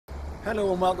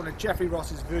Hello and welcome to Jeffrey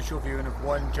Ross's virtual viewing of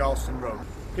 1 Gileston Road.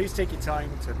 Please take your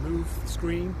time to move the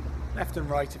screen left and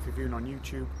right if you're viewing on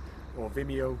YouTube or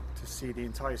Vimeo to see the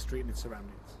entire street and its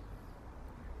surroundings.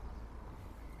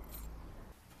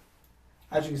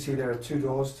 As you can see, there are two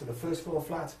doors to the first floor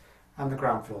flat and the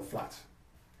ground floor flat.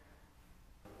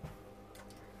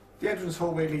 The entrance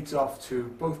hallway leads off to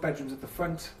both bedrooms at the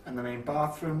front and the main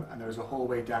bathroom, and there is a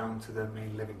hallway down to the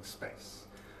main living space.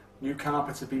 New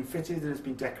carpets have been fitted and has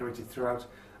been decorated throughout.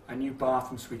 A new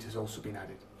bathroom suite has also been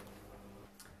added.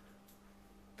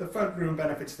 The front room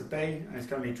benefits the bay and is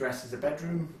currently dressed as a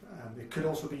bedroom. It could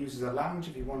also be used as a lounge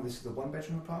if you wanted this as a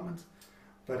one-bedroom apartment,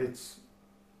 but it's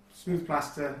smooth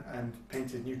plaster and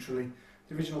painted neutrally.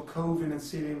 The original coving and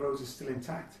ceiling rose is still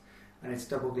intact, and it's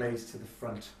double glazed to the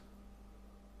front.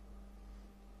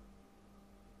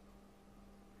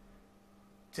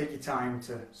 Take your time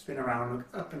to spin around, look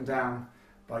up and down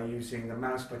by using the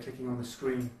mouse, by clicking on the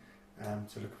screen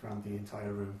to look around the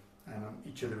entire room and on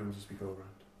each of the rooms as we go around.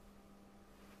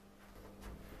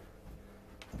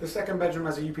 The second bedroom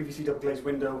has a UPVC double glazed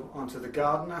window onto the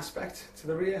garden aspect to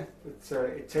the rear.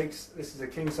 This is a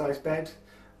king size bed,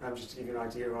 just to give you an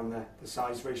idea on the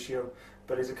size ratio,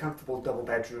 but it's a comfortable double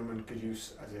bedroom and could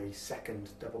use as a second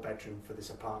double bedroom for this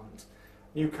apartment.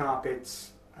 New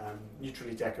carpets,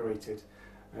 neutrally decorated,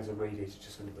 and there's a radiator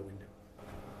just under the window.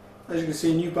 As you can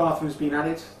see, a new bathroom has been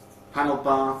added. Panelled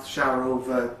bath, shower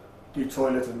over, new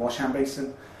toilet and wash hand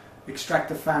basin,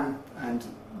 extractor fan and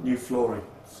new flooring.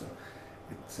 So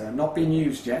it's not been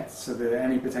used yet, so that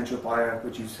any potential buyer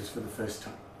would use this for the first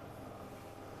time.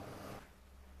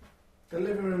 The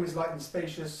living room is light and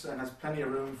spacious and has plenty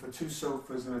of room for two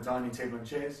sofas and a dining table and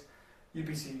chairs.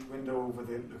 UPVC window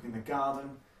overlooking the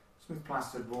garden, smooth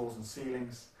plastered walls and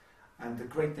ceilings. And the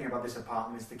great thing about this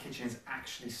apartment is the kitchen is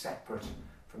actually separate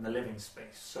from the living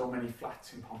space. So many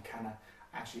flats in Pontcanna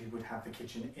actually would have the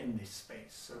kitchen in this space.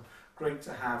 So great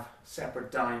to have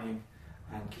separate dining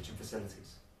and kitchen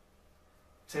facilities.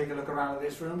 Take a look around at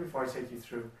this room before I take you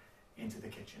through into the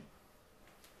kitchen.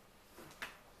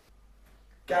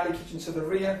 Galley kitchen to the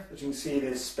rear. As you can see,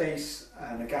 there's space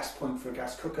and a gas point for a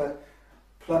gas cooker,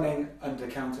 plumbing under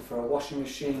counter for a washing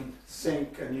machine,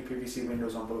 sink and UPVC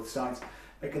windows on both sides,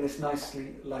 making this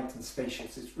nicely light and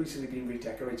spacious. It's recently been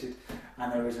redecorated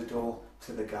and there is a door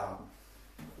to the garden.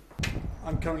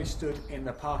 I'm currently stood in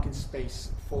the parking space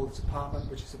for this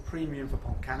apartment, which is a premium for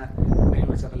Pontcanna. Anyone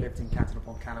who's ever lived in Canton or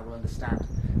Pontcanna will understand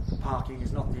the parking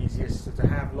is not the easiest, so to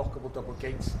have lockable double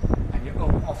gates and your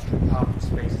own off-street parking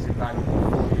space is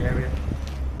invaluable for the area.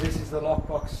 This is the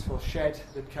lockbox or shed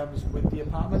that comes with the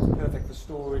apartment, perfect for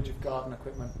storage of garden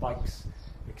equipment, bikes,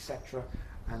 etc.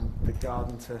 And the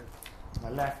garden to my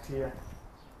left here,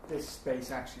 this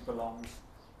space actually belongs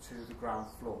to the ground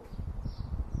floor.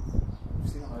 You've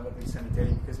seen it on a lovely sunny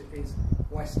day because it is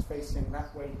west facing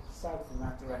that way, south in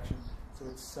that direction, so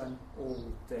it's sun all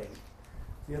day.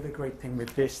 The other great thing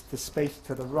with this, the space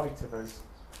to the right of us,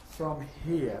 from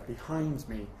here behind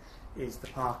me, is the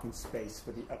parking space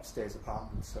for the upstairs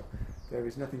apartment. So there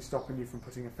is nothing stopping you from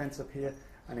putting a fence up here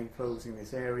and enclosing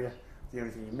this area. The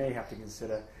only thing you may have to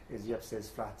consider is the upstairs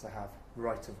flat to have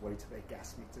right of way to their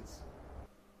gas meters.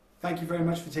 Thank you very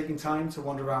much for taking time to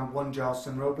wander around 1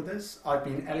 Gileston Road with us. I've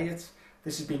been Elliot.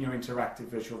 This has been your interactive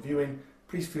visual viewing.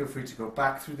 Please feel free to go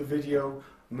back through the video,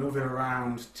 move it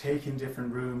around, take in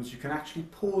different rooms. You can actually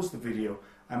pause the video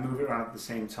and move it around at the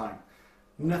same time.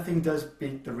 Nothing does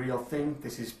beat the real thing.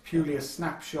 This is purely a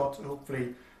snapshot,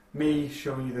 hopefully me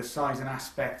showing you the size and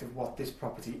aspect of what this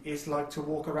property is like to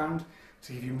walk around,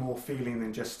 to give you more feeling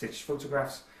than just stitched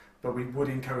photographs. But we would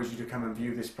encourage you to come and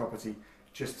view this property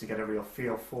just to get a real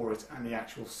feel for it and the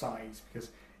actual size, because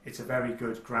it's a very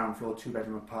good ground floor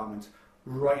 2-bedroom apartment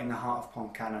right in the heart of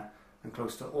Pontcanna and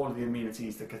close to all of the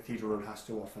amenities that Cathedral Road has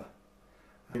to offer.